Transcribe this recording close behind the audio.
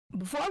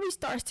Before we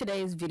start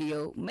today's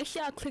video, make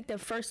sure y'all click that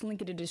first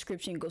link in the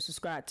description and go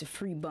subscribe to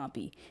Free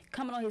Bumpy.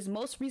 Comment on his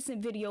most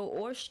recent video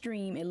or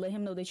stream and let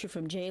him know that you're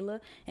from Jaylaa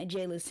and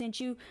Jaylaa sent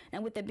you.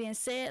 And with that being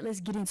said,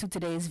 let's get into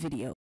today's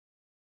video.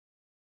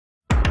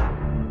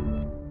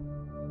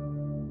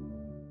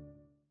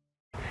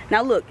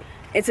 Now look,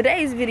 in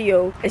today's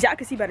video, as y'all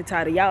can see by the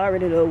title, y'all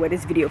already know where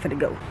this video finna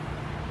go.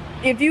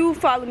 If you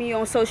follow me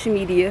on social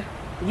media,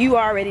 you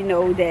already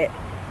know that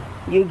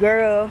your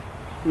girl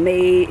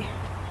made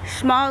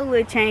small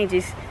little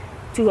changes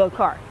to her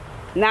car.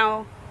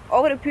 Now,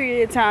 over the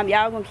period of time,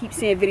 y'all gonna keep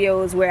seeing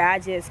videos where I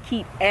just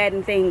keep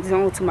adding things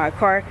onto my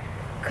car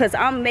because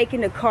I'm making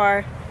the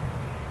car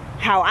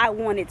how I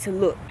want it to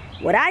look.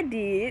 What I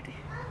did,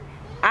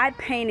 I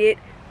painted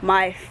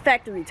my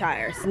factory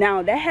tires.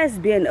 Now, that has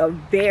been a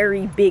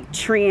very big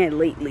trend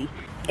lately.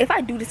 If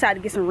I do decide to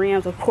get some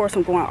rims, of course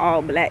I'm going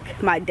all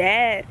black. My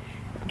dad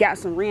got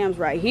some rims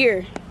right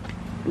here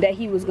that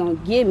he was gonna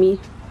give me,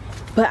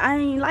 but I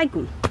ain't like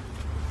them.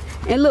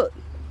 And look,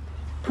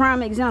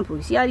 prime example.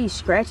 You see all these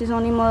scratches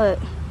on the mud?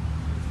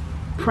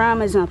 Prime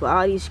example,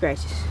 all these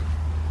scratches.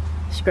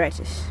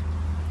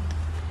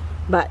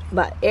 But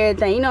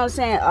everything, you know what I'm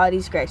saying? All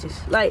these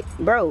scratches. Like,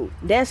 bro,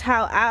 that's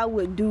how I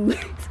would do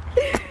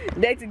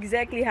that's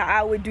exactly how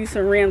I would do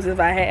some rims if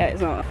I had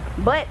some.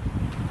 But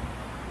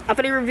I'm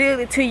gonna reveal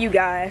it to you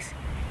guys,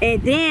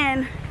 and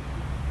then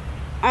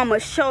I'm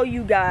gonna show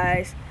you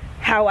guys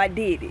how I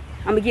did it.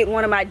 I'm gonna get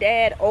one of my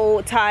dad's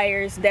old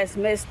tires that's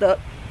messed up,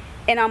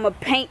 and I'm gonna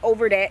paint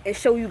over that and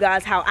show you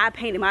guys how I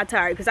painted my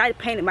tire, because I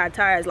painted my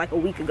tires like a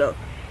week ago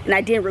and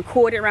I didn't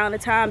record it around the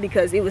time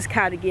because it was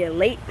kind of getting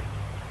late,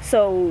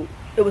 so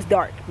it was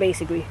dark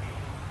basically.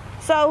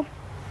 So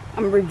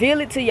I'm gonna reveal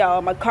it to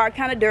y'all. My car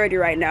kind of dirty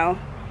right now,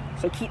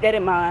 so keep that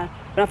in mind,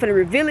 but I'm gonna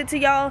reveal it to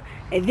y'all,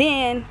 and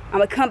then I'm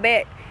gonna come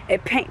back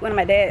and paint one of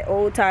my dad's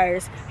old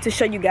tires to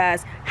show you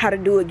guys how to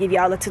do it, give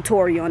y'all a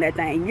tutorial on that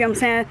thing. You know what I'm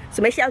saying?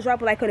 So make sure y'all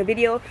drop a like on the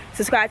video,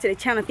 subscribe to the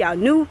channel if y'all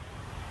new,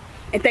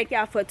 and thank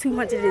y'all for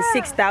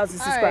 206,000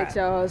 subscribers. Alright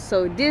y'all,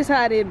 so this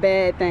how this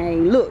bad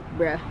thing look,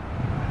 bruh.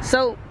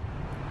 So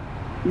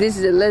this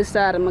is the left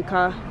side of my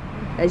car.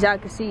 As y'all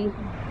can see,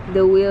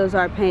 the wheels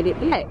are painted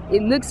black.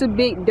 It looks a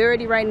bit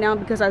dirty right now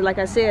because like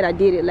I said, I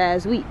did it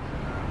last week.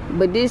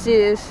 But this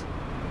is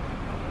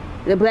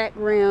the black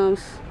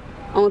rims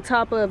on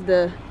top of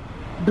the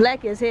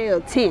black as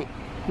hell tint.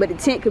 But the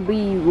tint could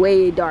be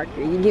way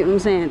darker. You get what I'm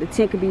saying? The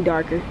tint could be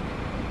darker.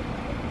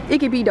 It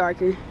could be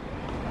darker.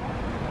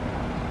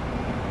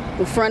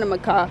 The front of my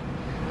car,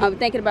 I'm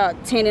thinking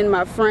about tinting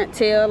my front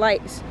tail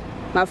lights,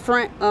 my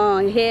front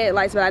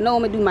headlights, but I know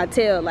I'm gonna do my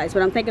tail lights,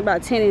 but I'm thinking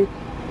about tinting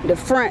the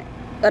front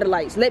of the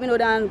lights. Let me know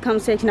down in the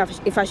comment section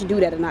if I should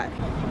do that or not.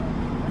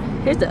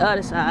 Here's the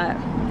other side.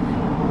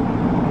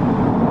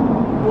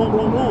 Boom,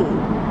 boom,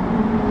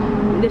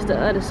 boom. This the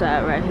other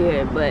side right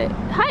here. But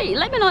hey,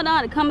 let me know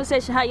down in the comment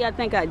section how y'all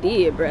think I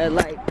did, bro.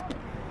 Like,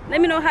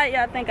 let me know how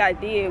y'all think I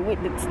did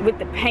with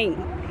the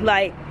paint.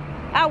 Like,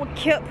 I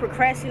kept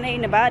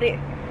procrastinating about it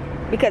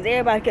because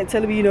everybody kept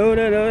telling me, no,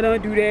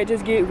 don't do that.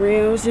 Just get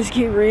rims, just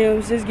get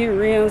rims, just get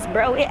rims.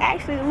 Bro, it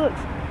actually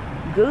looks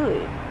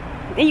good.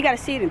 Then you gotta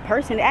see it in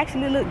person. It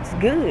actually looks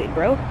good,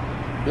 bro.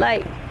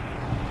 Like,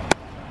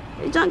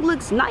 the junk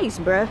looks nice,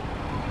 bro.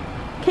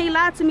 Can't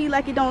lie to me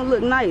like it don't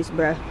look nice,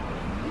 bro.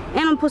 And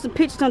I'm gonna put some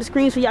pictures on the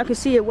screen so y'all can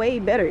see it way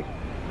better.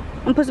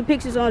 I'm gonna put some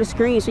pictures on the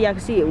screen so y'all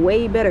can see it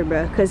way better,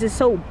 bro. Cause it's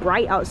so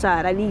bright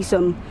outside. I need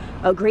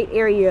a great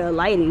area of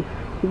lighting.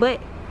 But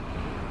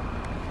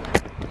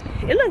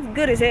it looks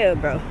good as hell,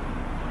 bro.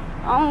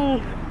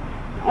 I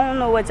don't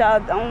know what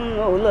y'all, I don't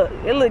know. Look,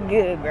 it look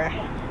good, bro.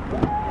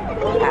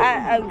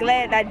 I'm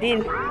glad I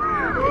didn't.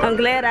 I'm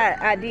glad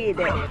I did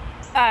that.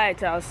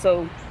 Alright, y'all,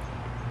 so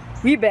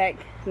we back.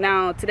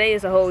 Now today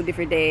is a whole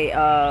different day.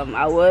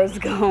 I was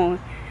gonna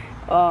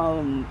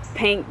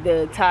paint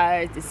the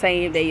tires the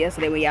same day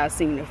yesterday when y'all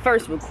seen the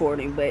first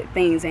recording, but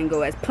things ain't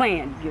go as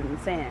planned, you know what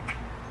I'm saying?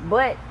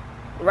 But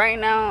right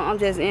now I'm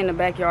just in the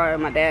backyard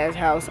of my dad's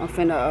house. I'm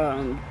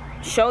finna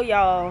show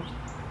y'all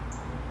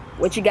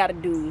what you gotta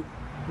do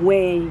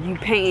when you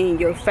painting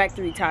your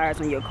factory tires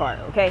on your car,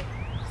 okay?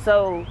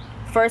 So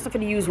first I'm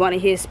gonna use one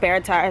of his spare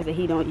tires that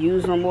he don't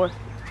use no more,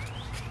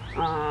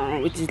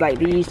 which is like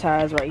these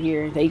tires right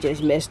here. They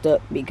just messed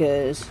up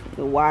because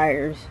the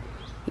wires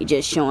he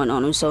just showing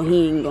on them, so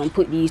he ain't gonna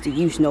put these to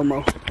use no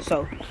more.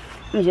 So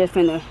I'm just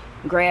finna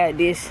grab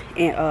this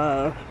and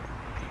I'm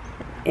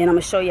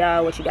gonna show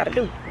y'all what you gotta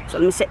do. So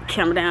let me set the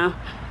camera down.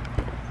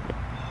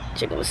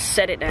 Just gonna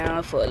set it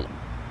down for all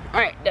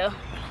right though.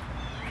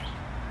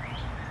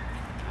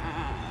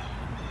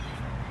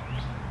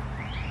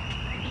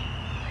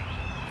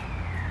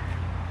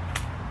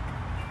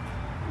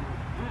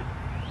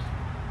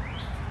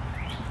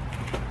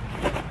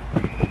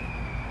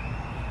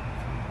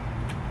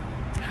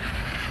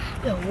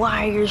 The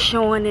wire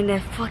showing in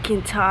that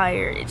fucking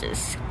tire, it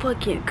just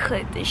fucking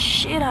cut the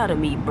shit out of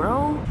me,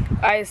 bro.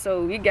 Alright,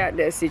 so we got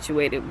that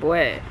situated,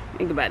 boy.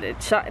 Think about it,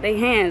 chop their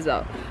hands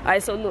off.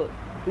 Alright, so look,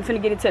 we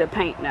finna get into the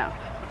paint now.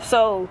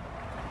 So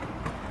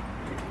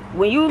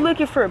when you're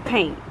looking for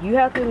paint, you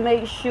have to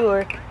make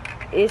sure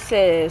it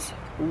says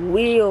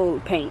wheel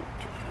paint.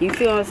 You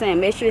feel what I'm saying?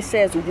 Make sure it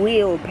says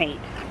wheel paint.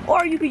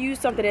 Or you could use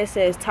something that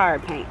says tire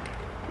paint.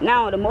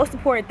 Now, the most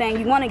important thing,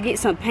 you want to get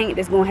some paint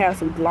that's going to have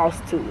some gloss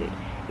to it.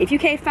 If you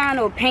can't find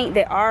no paint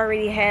that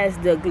already has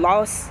the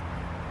gloss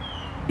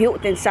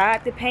built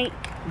inside the paint,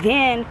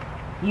 then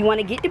you want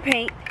to get the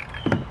paint,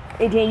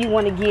 and then you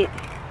want to get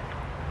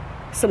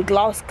some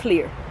gloss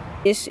clear.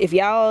 If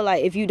y'all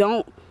like, if you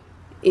don't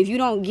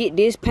get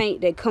this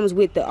paint that comes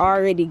with the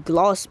already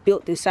gloss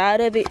built inside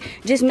of it,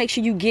 just make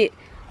sure you get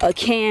a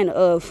can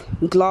of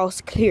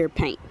gloss clear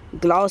paint.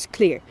 Gloss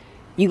clear.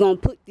 You're gonna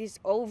put this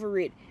over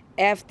it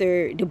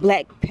after the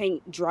black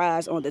paint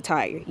dries on the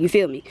tire. You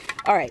feel me?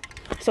 All right,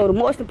 so the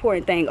most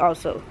important thing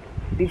also,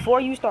 before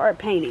you start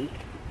painting,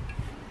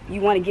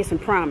 you want to get some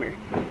primer.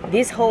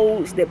 This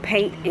holds the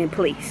paint in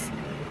place.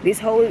 This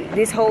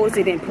holds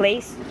it in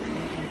place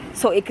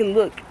so it can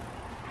look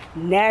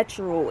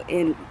natural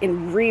and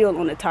real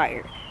on the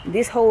tire.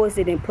 This holds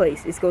it in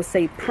place. It's gonna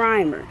say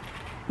primer.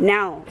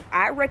 Now,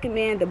 I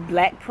recommend the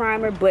black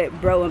primer,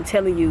 but bro, I'm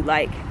telling you,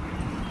 like,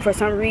 for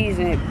some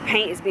reason,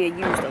 paint is being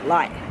used a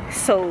lot.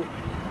 So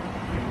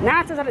 9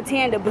 times out of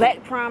 10, the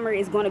black primer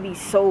is going to be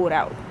sold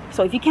out.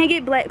 So if you can't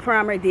get black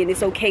primer, then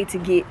it's okay to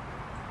get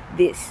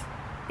this.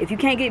 If you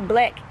can't get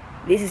black,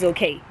 this is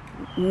okay.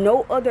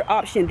 No other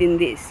option than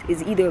this.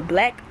 Is either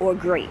black or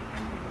gray.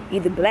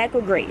 Either black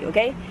or gray,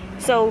 okay?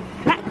 So,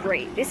 not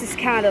gray. This is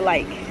kind of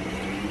like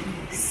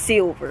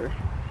silver.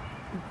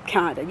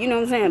 Kind of, you know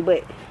what I'm saying?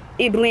 But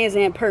it blends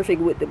in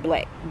perfect with the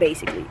black,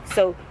 basically.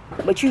 So,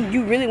 but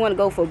you really want to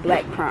go for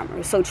black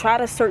primer. So try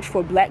to search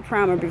for black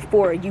primer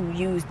before you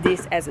use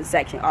this as a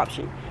second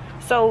option.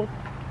 So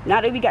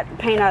now that we got the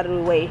paint out of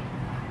the way,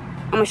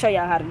 I'm gonna show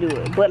y'all how to do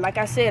it. But like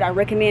I said, I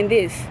recommend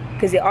this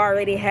because it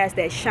already has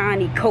that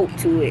shiny coat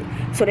to it,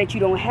 so that you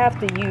don't have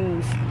to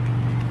use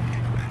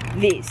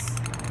this,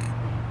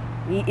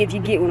 if you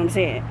get what I'm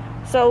saying.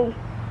 So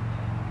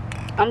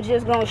I'm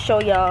just gonna show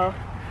y'all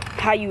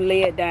how you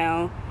lay it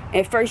down.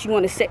 And first you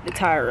want to set the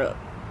tire up.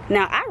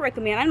 Now I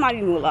recommend, I'm not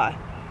even gonna lie,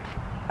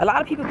 a lot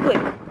of people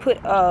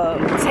put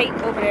tape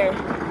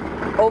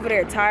over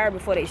their tire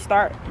before they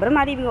start, but I'm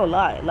not even gonna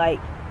lie, like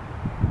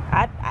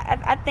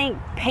I think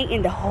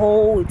painting the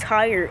whole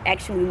tire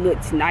actually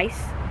looks nice.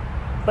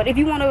 But if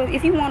you wanna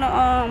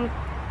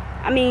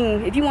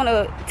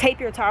tape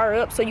your tire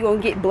up so you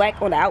won't get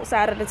black on the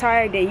outside of the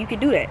tire, then you can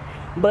do that.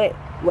 But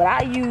what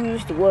I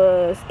used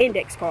was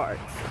index cards.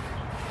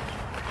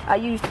 I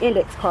used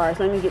index cards.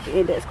 Let me get the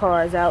index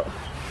cards out.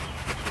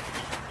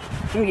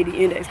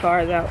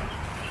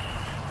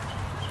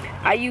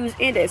 I use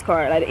index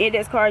cards, like the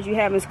index cards you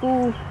have in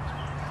school.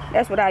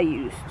 That's what I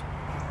used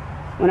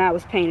when I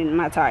was painting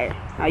my tire.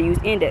 I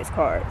used index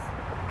cards.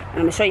 And I'm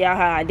gonna show y'all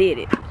how I did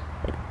it.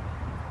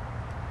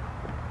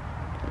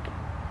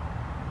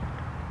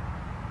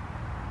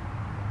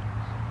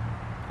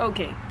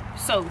 Okay,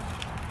 so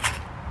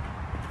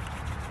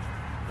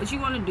what you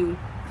want to do,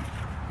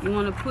 you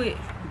want to put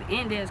the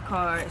index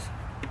cards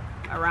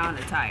around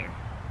the tire.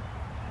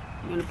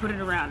 You want to put it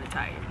around the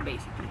tire,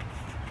 basically,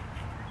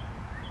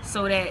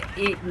 so that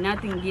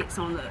nothing gets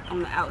on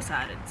the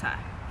outside of the tire.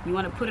 You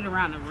want to put it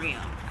around the rim.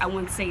 I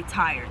wouldn't say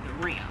tire, the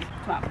rim.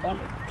 Come on,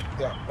 bump it.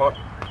 Yeah, bump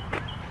it.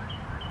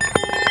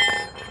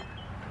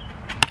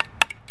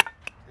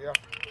 Yeah,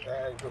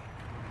 there you go.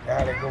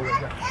 There you go.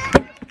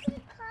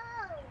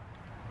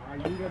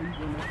 Alright, you gotta eat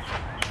them.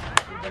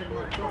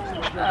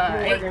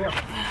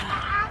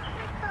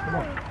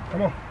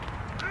 Come on.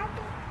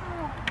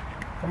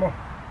 Come on,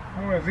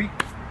 Zeke.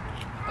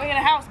 Go in the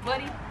house,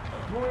 buddy.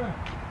 Go in.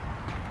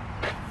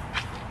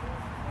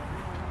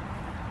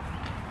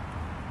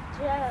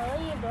 Yeah, what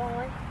are you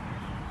doing?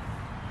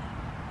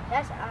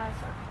 That's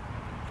awesome.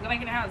 Go back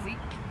in the house, Zeke.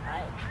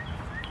 Alright.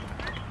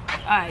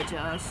 Alright,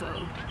 y'all, so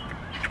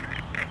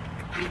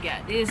we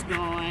got this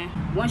going.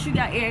 Once you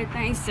got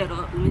everything set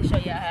up, let me show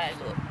y'all how it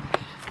looks.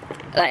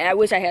 Like, I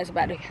wish I had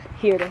somebody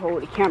here to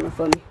hold the camera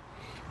for me.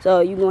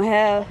 So you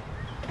gonna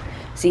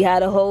see how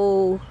the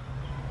whole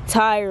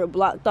tire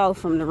blocked off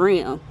from the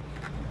rim.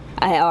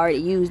 I had already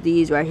used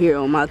these right here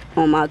on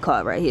my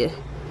car right here.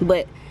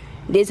 But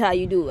this how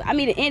you do it. I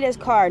mean, the index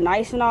card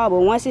nice and all, but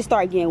once it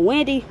start getting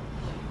windy,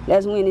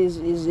 that's when it's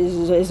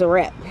a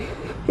wrap.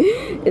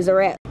 It's a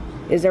wrap.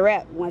 It's a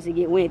wrap once it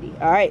get windy.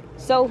 All right,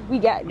 so we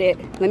got that.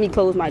 Let me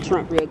close my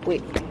trunk real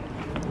quick.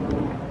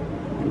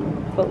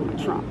 Close my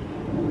trunk.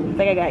 I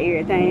think I got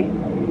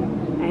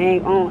everything. I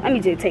ain't on. Let me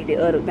just take the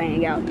other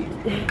thing out.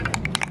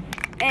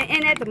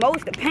 And at the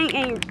most, the paint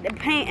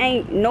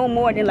ain't no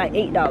more than like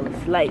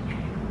 $8. Like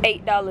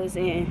 $8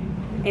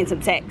 and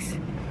some tax.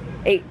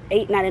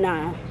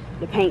 $8.99.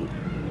 The paint.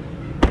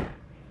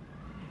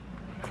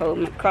 Close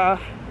my car.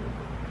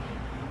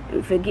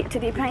 Don't forget to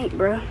the paint,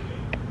 bro.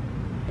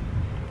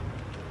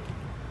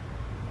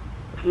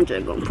 I'm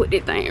just gonna put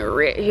this thing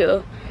right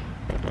here.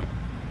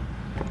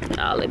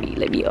 Nah, let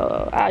me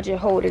I'll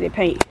just hold it and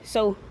paint.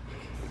 So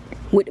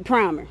with the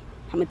primer,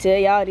 I'm gonna tell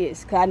y'all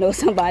this, cause I know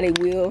somebody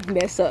will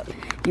mess up.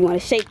 You wanna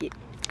shake it.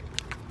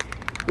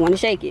 You want to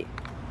shake it.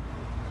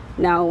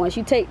 Now once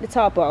you take the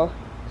top off,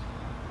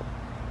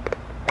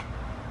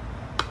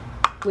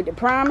 with the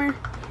primer,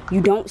 you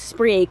don't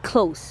spray it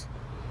close.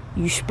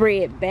 You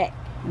spray it back.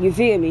 You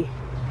feel me?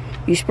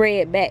 You spray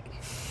it back.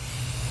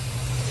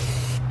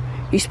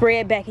 You spray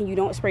it back and you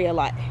don't spray a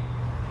lot.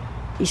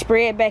 You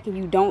spray it back and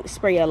you don't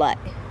spray a lot.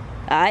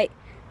 Alright?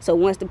 So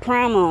once the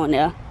primer on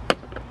there,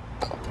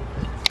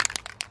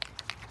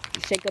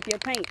 you shake up your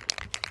paint.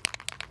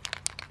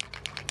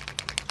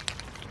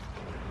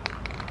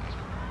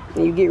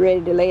 And you get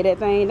ready to lay that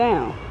thing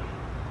down.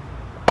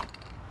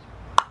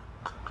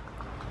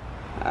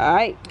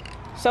 Alright.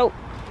 So,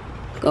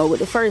 go with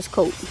the first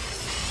coat.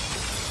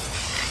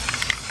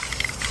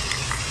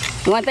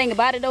 One thing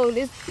about it though,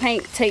 this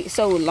paint takes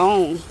so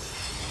long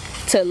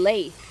to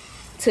lay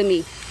to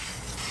me.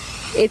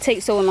 It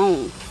takes so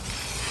long.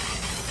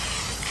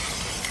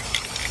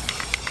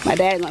 My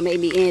dad gonna make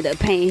me end up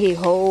painting his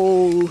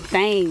whole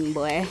thing,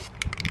 boy.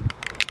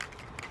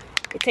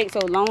 It takes so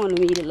long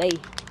to me to lay.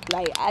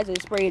 Like, I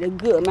just sprayed a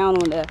good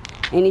amount on there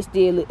and it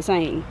still look the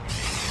same.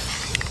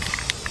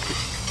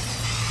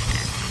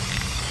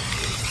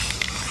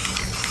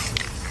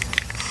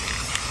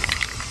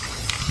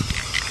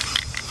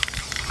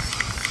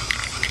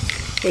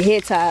 The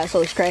head tire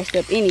so scratched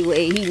up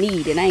anyway, he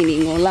need it, I ain't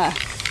even gonna lie.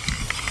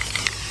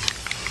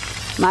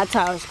 My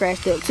tire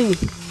scratched up too.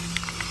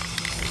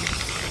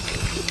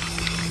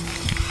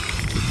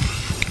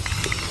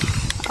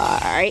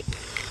 Alright.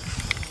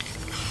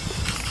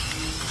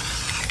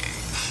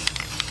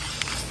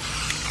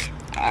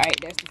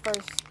 Alright, that's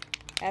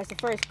the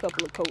first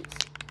couple of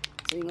coats.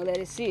 So you're gonna let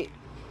it sit.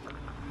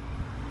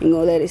 You're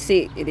gonna let it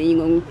sit and then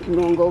you're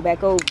gonna go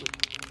back over.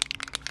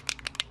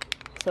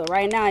 So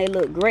right now it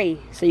look gray,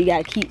 so you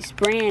gotta keep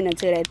spraying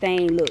until that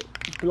thing look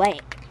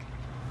black,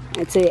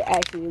 until it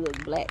actually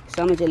look black.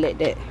 So I'm gonna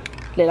just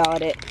let all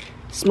that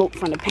smoke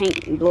from the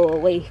paint and blow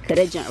away, cause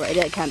that junk right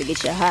there kind of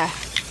gets you high.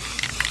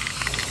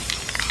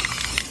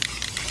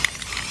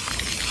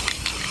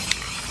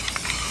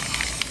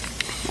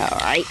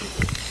 Alright,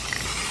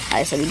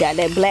 so we got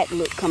that black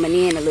look coming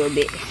in a little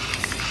bit.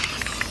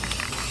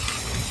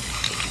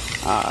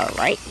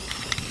 Alright,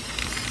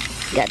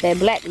 got that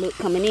black look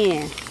coming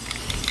in.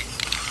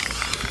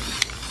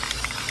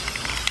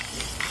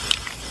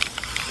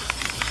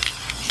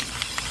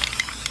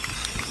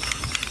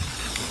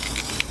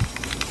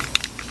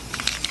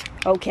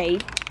 Okay.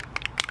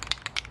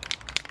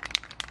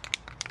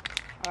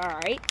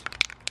 Alright.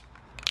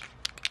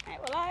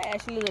 Well, I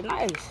actually look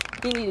nice.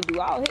 You need to do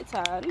all his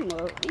tires.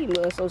 These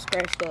mugs so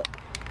scratched up.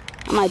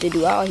 I might just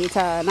do all his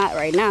tires, not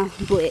right now,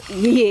 but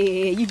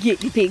yeah, you get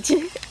the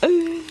picture.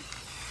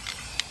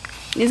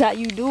 This how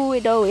you do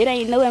it though. It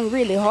ain't nothing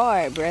really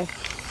hard, bruh.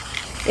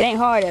 It ain't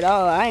hard at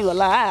all. I ain't gonna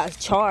lie, I was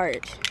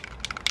charged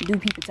to do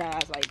people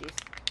tires like this.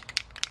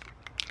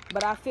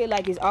 But I feel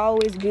like it's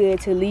always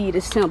good to leave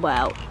the symbol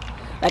out.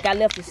 Like, I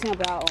left the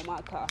symbol out on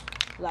my car.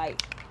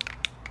 Like,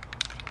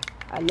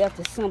 I left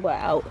the symbol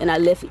out and I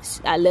left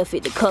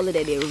it the color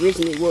that it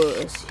originally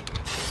was.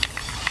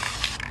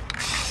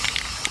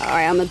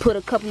 Alright, I'm gonna put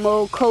a couple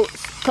more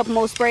coats, couple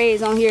more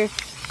sprays on here,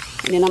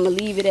 and then I'm gonna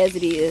leave it as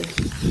it is.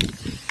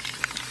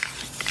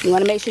 You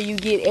wanna make sure you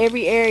get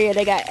every area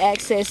that got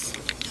excess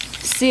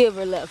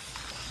silver left.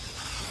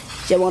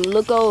 Just wanna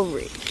look over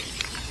it.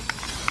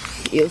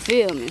 You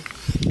feel me?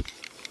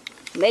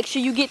 Make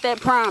sure you get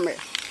that primer.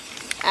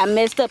 I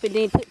messed up and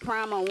didn't put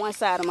primer on one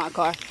side of my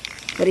car,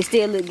 but it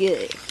still look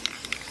good.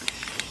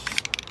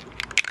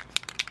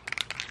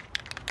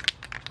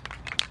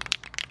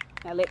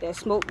 Now let that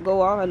smoke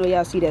go off. I know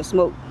y'all see that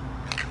smoke.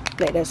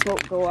 Let that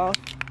smoke go off.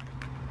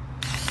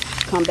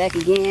 Come back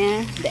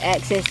again. The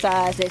access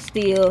sides that's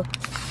still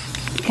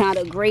kind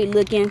of gray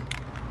looking.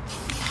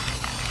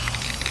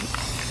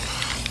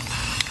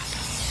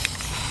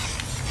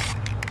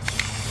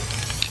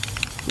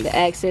 The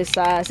access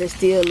sides that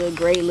still look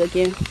gray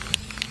looking.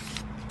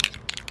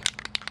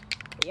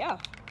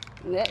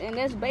 Yeah, and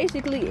that's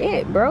basically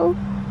it, bro.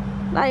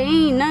 Like,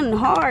 ain't nothing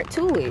hard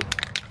to it.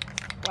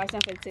 Watch,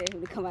 I'm finna tell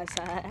him to come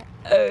outside.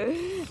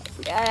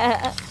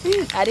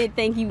 I didn't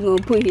think he was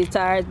gonna put his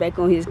tires back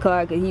on his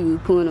car because he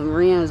was putting them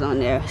rims on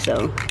there.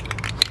 So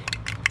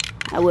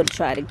I would have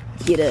tried to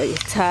get a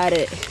tire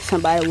that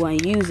somebody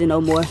wasn't using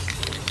no more.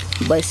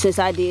 But since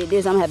I did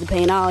this, I'm gonna have to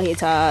paint all his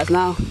tires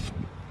now.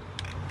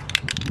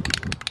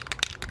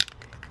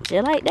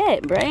 Just like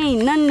that, bro.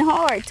 Ain't nothing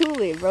hard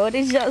to it, bro.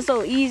 This is just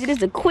so easy. This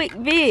is a quick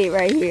vid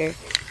right here.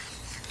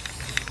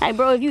 Hey,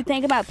 bro, if you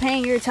think about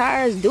painting your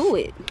tires, do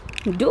it.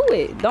 Do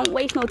it. Don't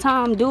waste no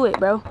time. Do it,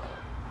 bro.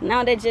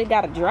 Now that just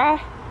gotta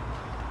dry.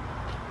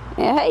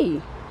 And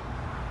hey,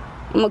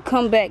 I'm gonna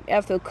come back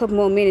after a couple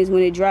more minutes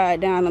when it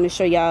dried down. I'm gonna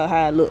show y'all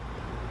how it look.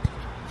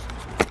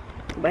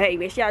 But hey,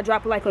 make sure y'all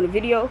drop a like on the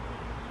video.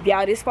 If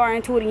y'all this far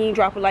into it and you ain't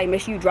drop a like,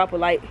 make sure you drop a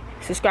like.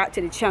 Subscribe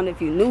to the channel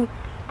if you're new.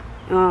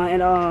 I'm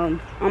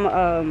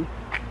gonna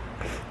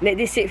let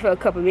this sit for a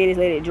couple minutes,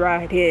 let it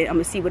dry. Then I'm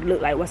gonna see what it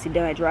look like once it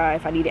done dry.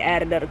 If I need to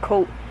add another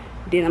coat,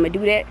 then I'm gonna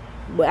do that.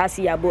 But I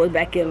see y'all boys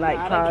back in like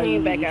probably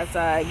came back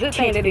outside. Good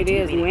thing that it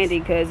is windy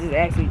because it's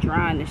actually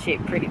drying the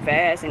shit pretty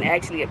fast. And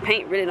actually the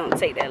paint really don't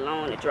take that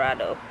long to dry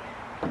though.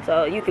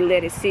 So you can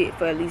let it sit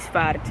for at least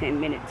 5 to 10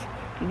 minutes.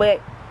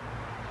 But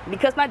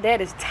because my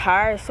dad is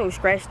tired, so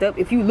scratched up,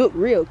 if you look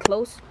real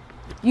close,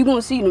 you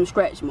gonna see them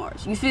scratch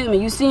marks. You feel me?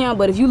 You see them,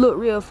 but if you look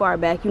real far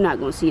back, you're not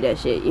gonna see that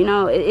shit. You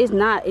know, it's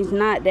not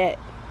that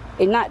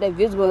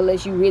visible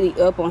unless you really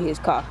up on his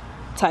car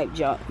type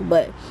junk.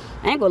 But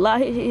I ain't gonna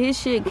lie, his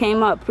shit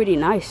came out pretty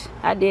nice.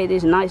 I did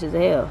this nice as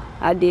hell.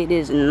 I did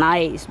this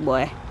nice,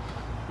 boy.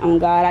 Oh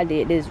God, I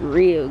did this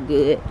real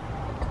good.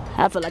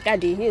 I feel like I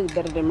did his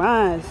better than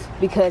mine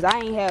because I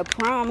ain't have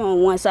primer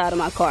on one side of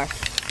my car.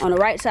 On the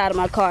right side of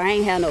my car, I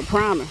ain't have no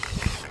primer.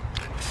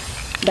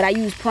 But I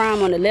used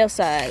primer on the left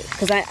side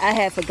because I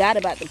had forgot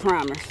about the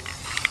primer.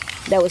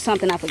 That was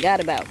something I forgot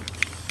about.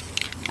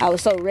 I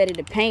was so ready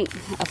to paint,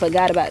 I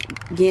forgot about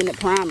getting the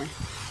primer.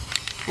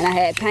 And I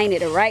had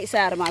painted the right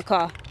side of my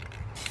car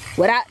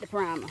without the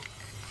primer.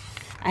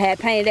 I had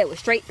painted that with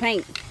straight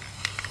paint.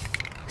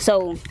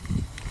 So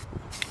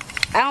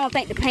I don't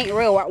think the paint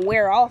will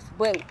wear off,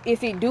 but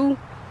if it do,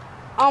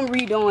 I'm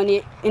redoing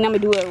it and I'm gonna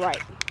do it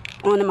right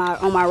on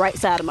my right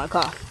side of my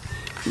car.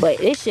 But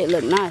this shit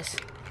look nice.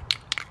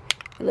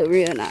 It look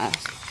real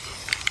nice.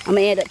 I'm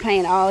gonna end up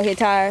painting all his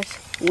tires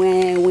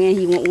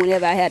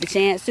whenever I had the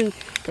chance to,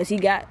 cause he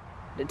got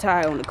the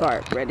tire on the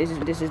car, bro. This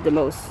is the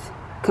most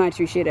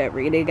country shit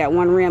ever. They got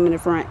one rim in the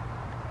front.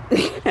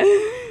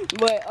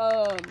 But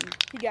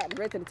he got the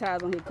rest of the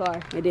tires on his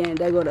car, and then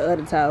they go the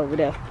other tire over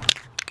there.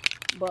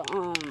 But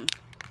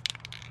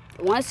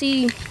once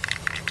he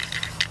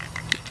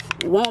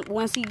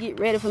get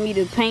ready for me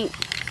to paint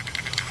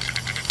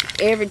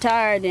every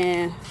tire,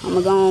 then I'm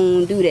gonna go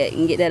and do that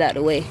and get that out of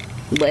the way.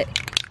 But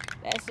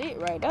that's it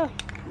right there.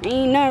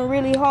 Ain't nothing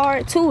really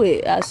hard to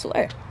it, I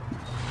swear.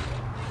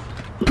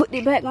 Put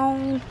it back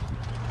on.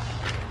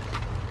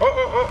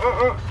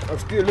 I'm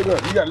still looking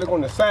up. You gotta look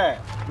on the side.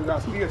 Because I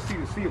still see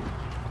the silver.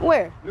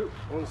 Where? Look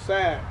on the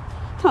side.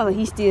 Oh,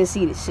 he still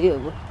see the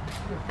silver.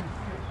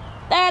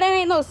 That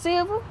ain't no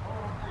silver.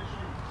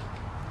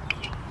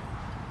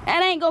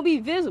 That ain't gonna be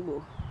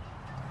visible.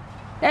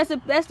 That's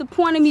the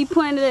point of me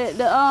putting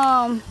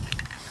the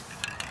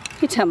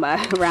you talking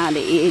about around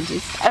the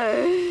edges.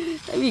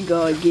 Let me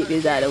go and get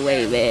this out of the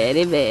way, man.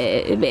 It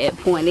bad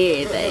point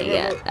everything.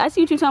 Yeah. I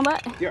see what you talking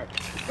about. Yeah,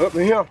 up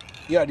in here.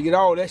 You got to get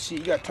all that shit.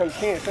 You got to turn the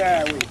can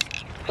sideways.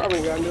 Probably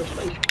ain't got enough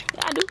space.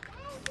 Yeah, I do.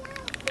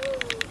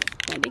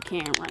 Man, this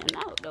can running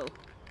out though.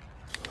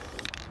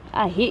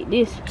 I hit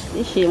this.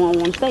 This shit won't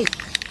want to stay.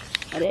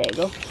 Oh, there you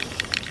go.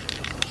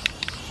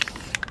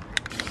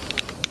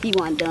 He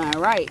wasn't done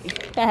right.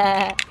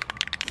 I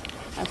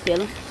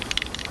feel him.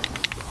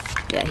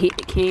 Yeah, hit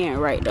the can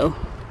right though.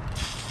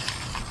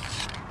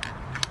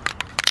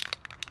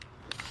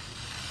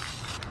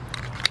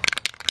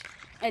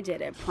 I just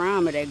that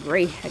primer, that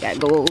gray. I gotta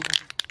go over.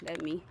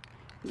 That me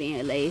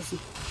being lazy.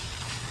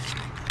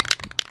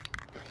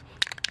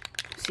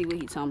 See what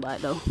he talking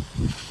about though.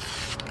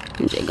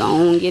 Just go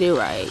on and get it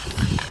right.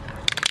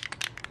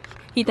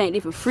 He think they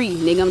for free,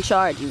 nigga. I'm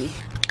charging me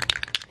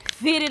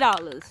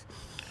 $50.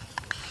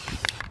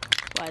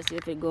 Watch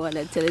if it go in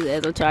there till his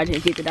ass I'm charging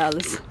 $50.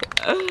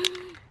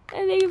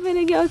 That nigga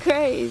finna go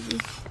crazy.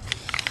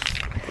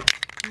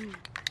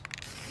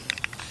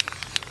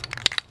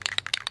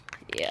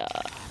 Yeah.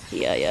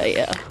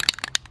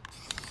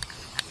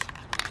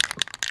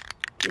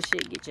 This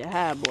shit get you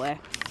high, boy.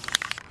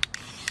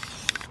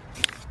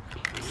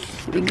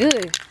 We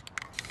good.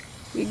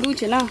 We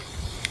Gucci now.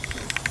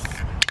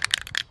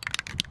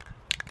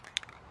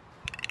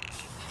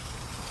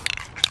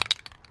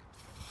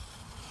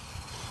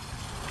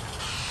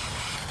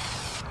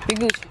 We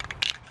Gucci.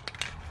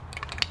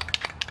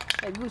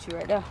 That Gucci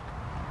right there.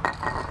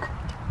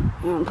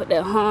 I'm gonna put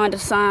that Honda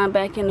sign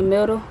back in the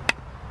middle.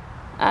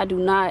 I do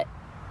not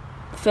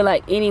feel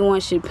like anyone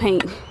should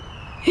paint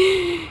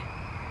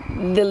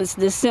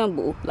the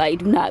symbol. Like,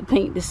 do not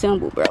paint the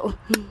symbol, bro.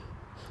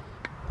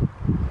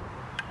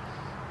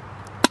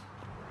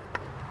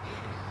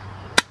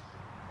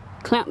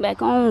 Clamp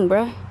back on,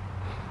 bro.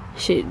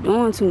 Shit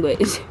doing too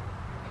much.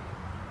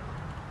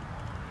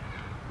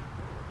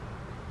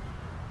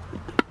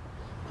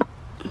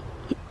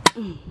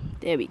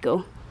 There we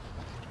go.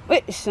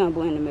 Put the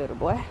symbol in the middle,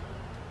 boy.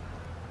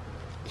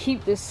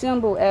 Keep the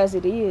symbol as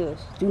it is.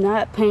 Do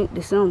not paint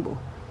the symbol.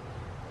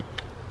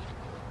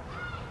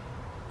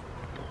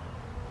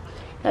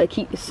 Gotta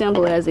keep the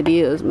symbol as it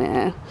is,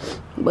 man.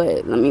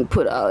 But let me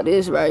put all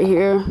this right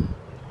here.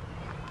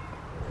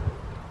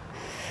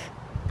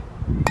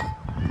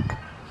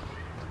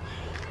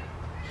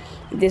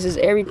 This is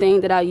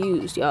everything that I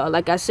used, y'all.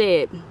 Like I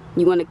said,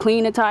 you want to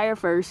clean the tire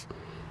first.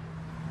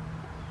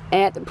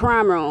 Add the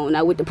primer on.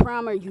 Now with the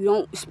primer, you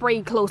don't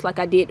spray close like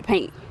I did the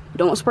paint.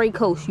 Don't spray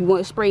close. You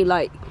want to spray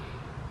like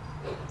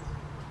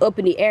up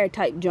in the air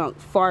type junk,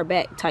 far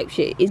back type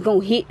shit. It's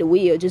gonna hit the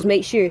wheel. Just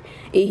make sure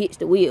it hits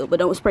the wheel, but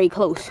don't spray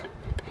close.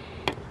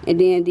 And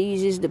then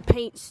these is the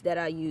paints that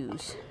I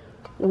use.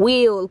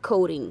 Wheel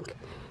coating.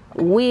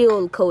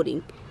 wheel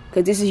coating,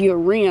 because this is your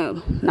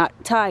rim, not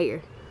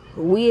tire.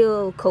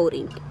 Wheel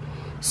coating.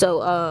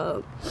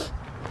 So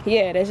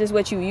yeah, that's just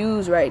what you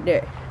use right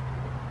there.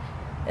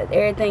 That's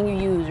everything you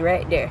use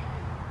right there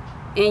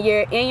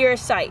in your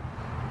site.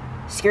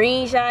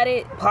 Screenshot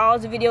it,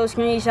 pause the video,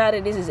 screenshot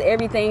it. This is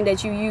everything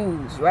that you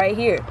use right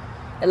here.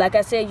 And like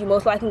I said, you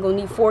most likely gonna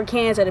need 4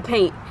 cans of the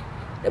paint.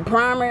 The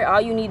primer, all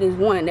you need is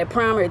 1. That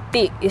primer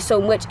thick, it's so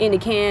much in the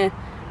can.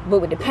 But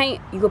with the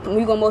paint, you're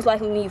gonna most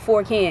likely need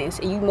 4 cans.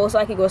 And you most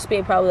likely gonna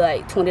spend probably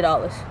like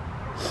 $20.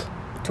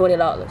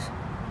 $20.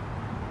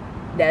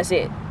 That's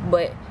it.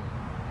 But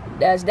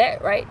that's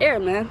that right there,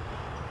 man.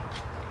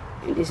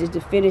 And this is the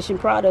finishing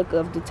product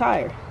of the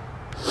tire.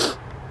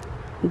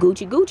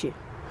 Gucci Gucci.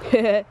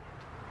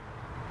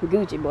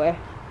 Gucci, boy.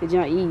 The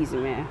junk easy,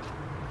 man.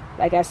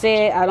 Like I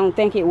said, I don't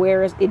think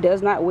it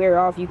does not wear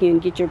off. You can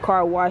get your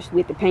car washed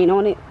with the paint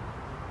on it.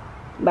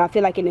 But I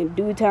feel like in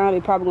due time,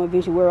 it probably gonna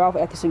eventually wear off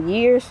after some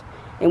years.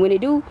 And when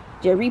it do,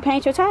 just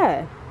repaint your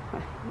tire.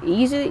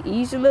 Easy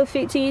little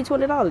 $15,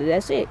 $20.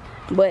 That's it.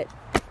 But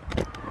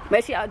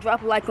make sure y'all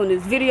drop a like on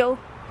this video.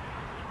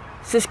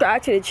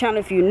 Subscribe to the channel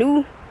if you're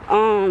new.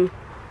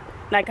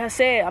 Like I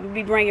said, I'm gonna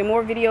be bringing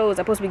more videos. I'm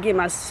supposed to be getting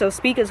my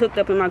speakers hooked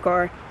up in my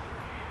car,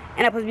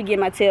 and I'm supposed to be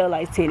getting my tail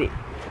lights tinted.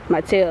 My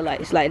tail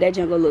lights, like that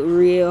junk gonna look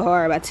real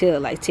hard. My tail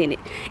lights tinted,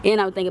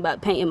 and I'm thinking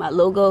about painting my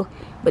logo,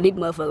 but this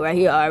motherfucker right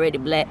here already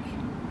black,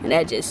 and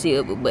that just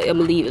silver. But I'm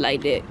gonna leave it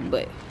like that.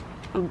 But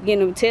I'm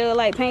getting the tail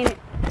light painted,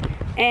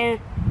 and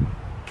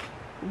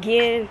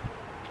getting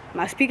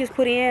my speakers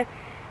put in.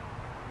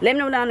 Let me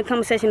know down in the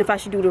comment section if I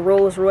should do the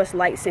Rolls Royce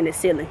lights in the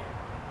ceiling.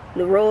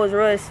 The Rolls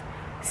Royce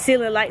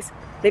ceiling lights.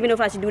 Let me know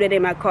if I should do that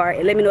in my car.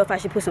 And let me know if I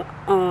should put some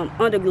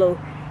underglow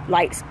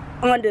lights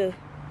under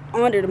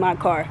my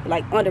car.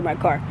 Like under my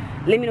car.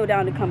 Let me know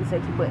down in the comment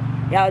section. But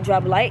y'all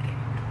drop a like.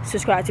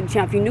 Subscribe to the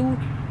channel if you're new.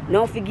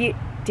 Don't forget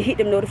to hit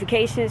them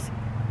notifications.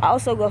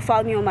 Also go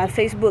follow me on my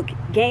Facebook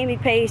gaming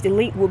page. The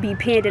link will be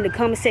pinned in the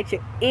comment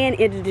section and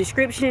in the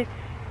description.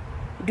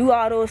 Do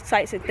all those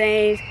types of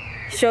things.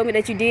 Show me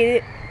that you did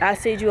it. I'll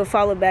send you a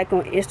follow back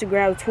on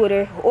Instagram,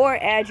 Twitter, or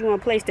add you on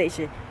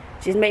PlayStation.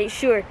 Just make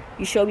sure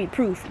you show me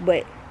proof.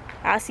 But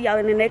I'll see y'all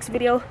in the next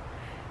video.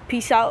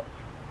 Peace out.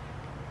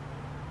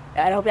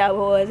 I hope y'all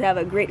boys have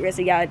a great rest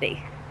of y'all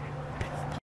day.